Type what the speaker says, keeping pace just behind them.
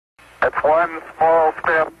It's one small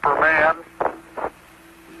step for man,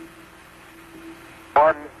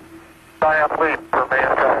 one giant leap for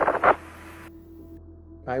mankind.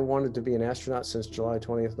 I wanted to be an astronaut since July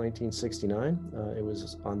 20th, 1969. It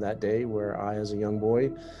was on that day where I, as a young boy,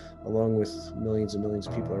 along with millions and millions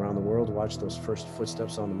of people around the world, watched those first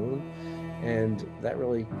footsteps on the moon. And that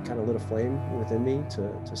really kind of lit a flame within me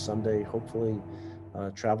to someday, hopefully,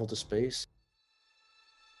 travel to space.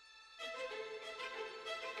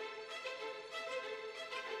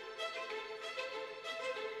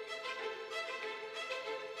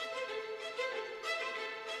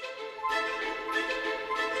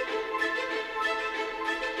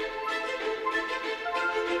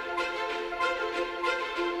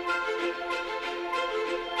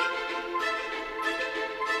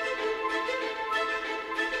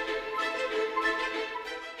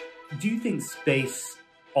 Do you think space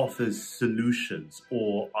offers solutions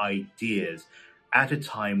or ideas at a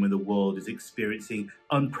time when the world is experiencing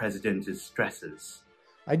unprecedented stresses?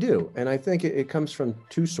 I do, and I think it comes from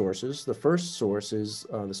two sources. The first source is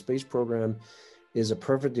the space program is a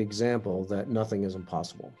perfect example that nothing is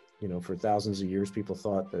impossible. You know, for thousands of years, people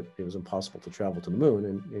thought that it was impossible to travel to the moon,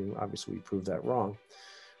 and obviously we proved that wrong.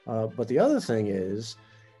 But the other thing is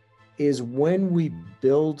when we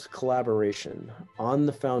build collaboration on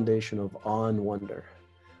the foundation of awe and wonder,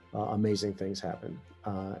 amazing things happen.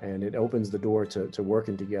 And it opens the door to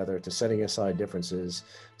working together, to setting aside differences,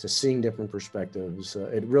 to seeing different perspectives.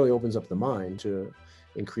 It really opens up the mind to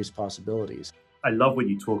increase possibilities. I love when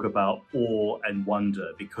you talk about awe and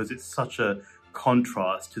wonder, because it's such a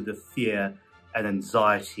contrast to the fear and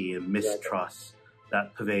anxiety and mistrust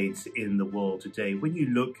that pervades in the world today. When you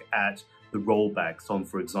look at the rollbacks on,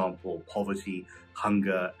 for example, poverty,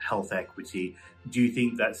 hunger, health equity, do you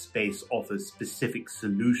think that space offers specific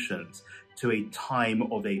solutions to a time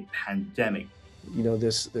of a pandemic? You know,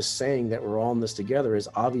 this saying that we're all in this together is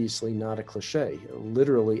obviously not a cliche.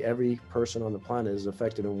 Literally every person on the planet is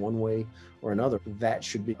affected in one way or another. That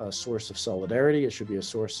should be a source of solidarity. It should be a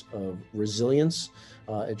source of resilience.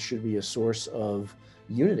 It should be a source of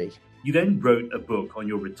unity. You then wrote a book on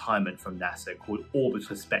your retirement from NASA called Orbit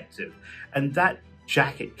Perspective, and that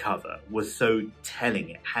jacket cover was so telling.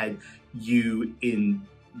 It had you in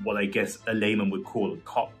what I guess a layman would call a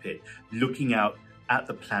cockpit, looking out at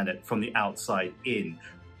the planet from the outside in.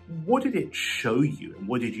 What did it show you, and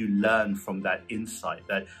what did you learn from that insight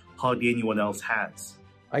that hardly anyone else has?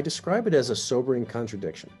 I describe it as a sobering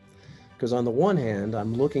contradiction, because on the one hand,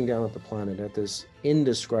 I'm looking down at the planet at this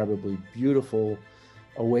indescribably beautiful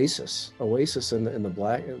oasis in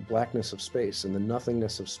the blackness of space, in the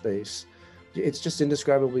nothingness of space. It's just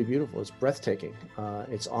indescribably beautiful. It's breathtaking.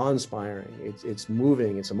 It's awe-inspiring. It's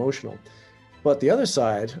moving. It's emotional. But the other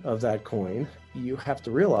side of that coin, you have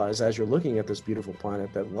to realize as you're looking at this beautiful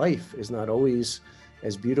planet that life is not always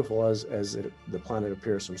as beautiful as the planet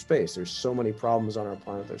appears from space. There's so many problems on our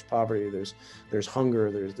planet. There's poverty. There's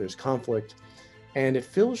hunger. There's conflict. And it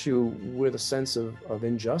fills you with a sense of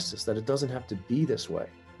injustice, that it doesn't have to be this way.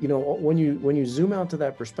 You know, when you zoom out to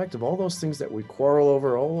that perspective, all those things that we quarrel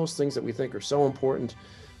over, all those things that we think are so important,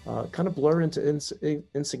 kind of blur into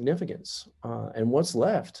insignificance. And what's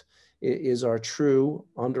left is our true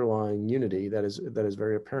underlying unity that is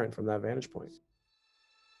very apparent from that vantage point.